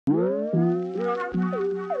Yeah,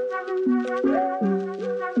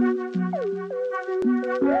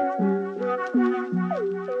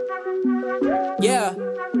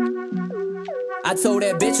 I told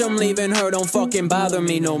that bitch I'm leaving her, don't fucking bother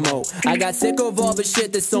me no more. I got sick of all the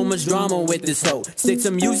shit, there's so much drama with this hoe. Stick to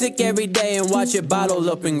music every day and watch it bottle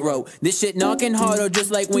up and grow. This shit knocking harder just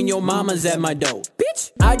like when your mama's at my door.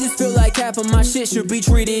 Bitch, I just feel like half of my shit should be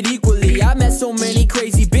treated equally. I met so many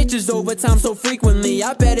crazy bitches over time so frequently.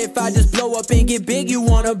 I bet if I just blow up and get big, you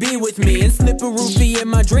wanna be with me and slip a roofie in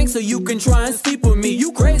my drink so you can try and sleep with me.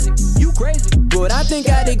 You crazy, you crazy. But I think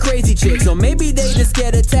I did crazy chicks, or maybe they just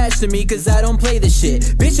get attached to me cause I don't play the shit.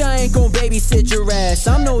 Bitch, I ain't gon' babysit your ass,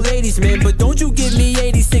 I'm no ladies man, but don't you give me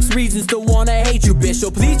 86 reasons to wanna hate you, bitch. So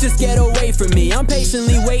please just get away from me. I'm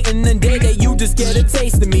patiently waiting the day that you just get a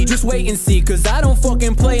taste of me. Just wait and see, cause I don't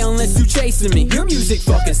fucking play unless you chasing me. Your music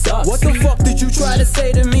fucking sucks. What the fuck did you try to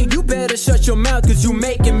say to me? You better shut your mouth cause you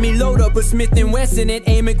making me load up a Smith & Wesson and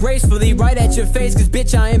aim it gracefully right at your face. Cause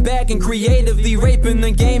bitch, I am back and creatively raping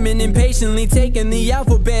the game and impatiently taking the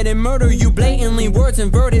alphabet and murder you blatantly. Words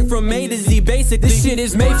inverted from A to Z. Basically, this shit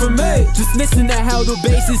is made for me. Just listen to how the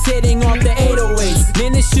bass is hitting off the 808s.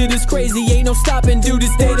 Man, this shit is crazy, ain't no stopping, do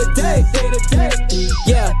this day to day.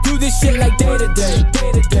 Yeah, do this shit like day to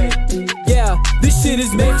day. Yeah, this shit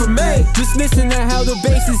is made for me. Just listen to how the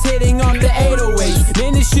bass is hitting off the 808s.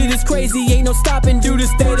 Man, this shit is crazy, ain't no stopping, do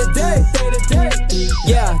this day to day.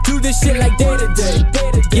 Yeah, do this shit like day to day.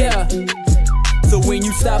 Yeah. So when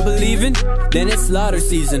you stop believing, then it's slaughter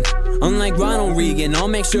season. Unlike Ronald Reagan, I'll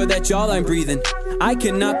make sure that y'all aren't breathing. I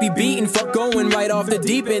cannot be beaten, fuck going right off the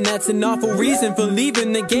deep end. That's an awful reason for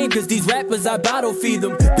leaving the game, cause these rappers, I bottle feed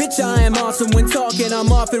them. Bitch, I am awesome when talking,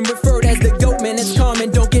 I'm often referred as the GOAT. Man, it's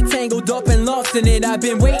common, don't get tangled up and lost in it. I've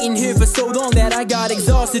been waiting here for so long that I got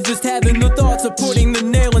exhausted, just having the thoughts of putting the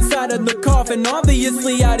nail inside of the coffin.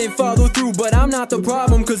 Obviously I didn't follow through, but I'm not the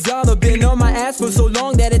problem, cause y'all have been on my ass for so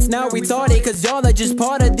long that it's now retarded. Cause y'all are just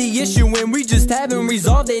part of the issue and we just haven't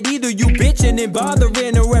resolved it. Either you bitching and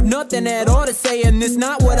bothering or have nothing at all to say. And it's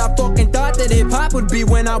not what I fucking thought that hip-hop would be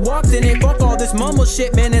when I walked in it. Fuck all this mumble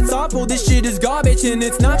shit, man, it's awful. This shit is garbage and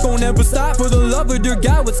it's not gonna ever stop. For the love of dear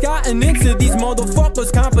God, what's gotten into these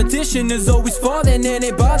motherfuckers? Competition is always falling and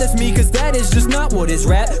it bothers me, cause that is just not what is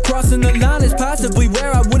rap. Crossing the line is possibly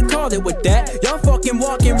where I would call it with that. Y'all fucking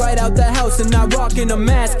walking right out the house and not rocking a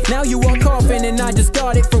mask. Now you are coughing and I just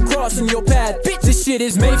got it from crossing your path. Bitch, this shit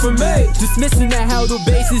is made for me. Just listen to how the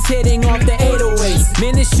bass is hitting off the 808s.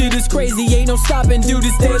 Man, this shit is crazy, ain't no stopping, do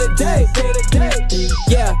this day to day.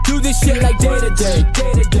 Yeah, do this shit like day to day.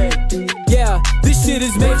 Yeah, this shit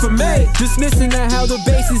is made for me. Just listen to how the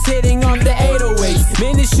bass is hitting off the 808s.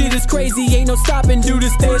 Man, this shit is crazy, ain't no stopping, do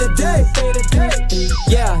this day to day.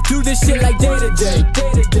 Yeah, do this shit like day to day.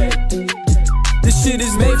 This shit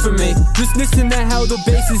is made for me. Just listen to how the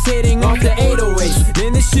bass is hitting off the 808s.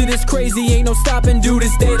 Man, this shit is crazy, ain't no stopping, do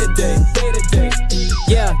this day to day.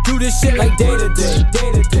 Yeah, do this shit like day to day.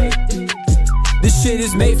 This shit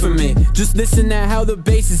is made for me. Just listen to how the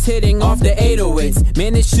bass is hitting off the 808s.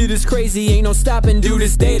 Man, this shit is crazy, ain't no stopping, do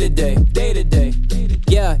this day to day.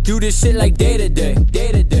 Yeah, do this shit like day to day.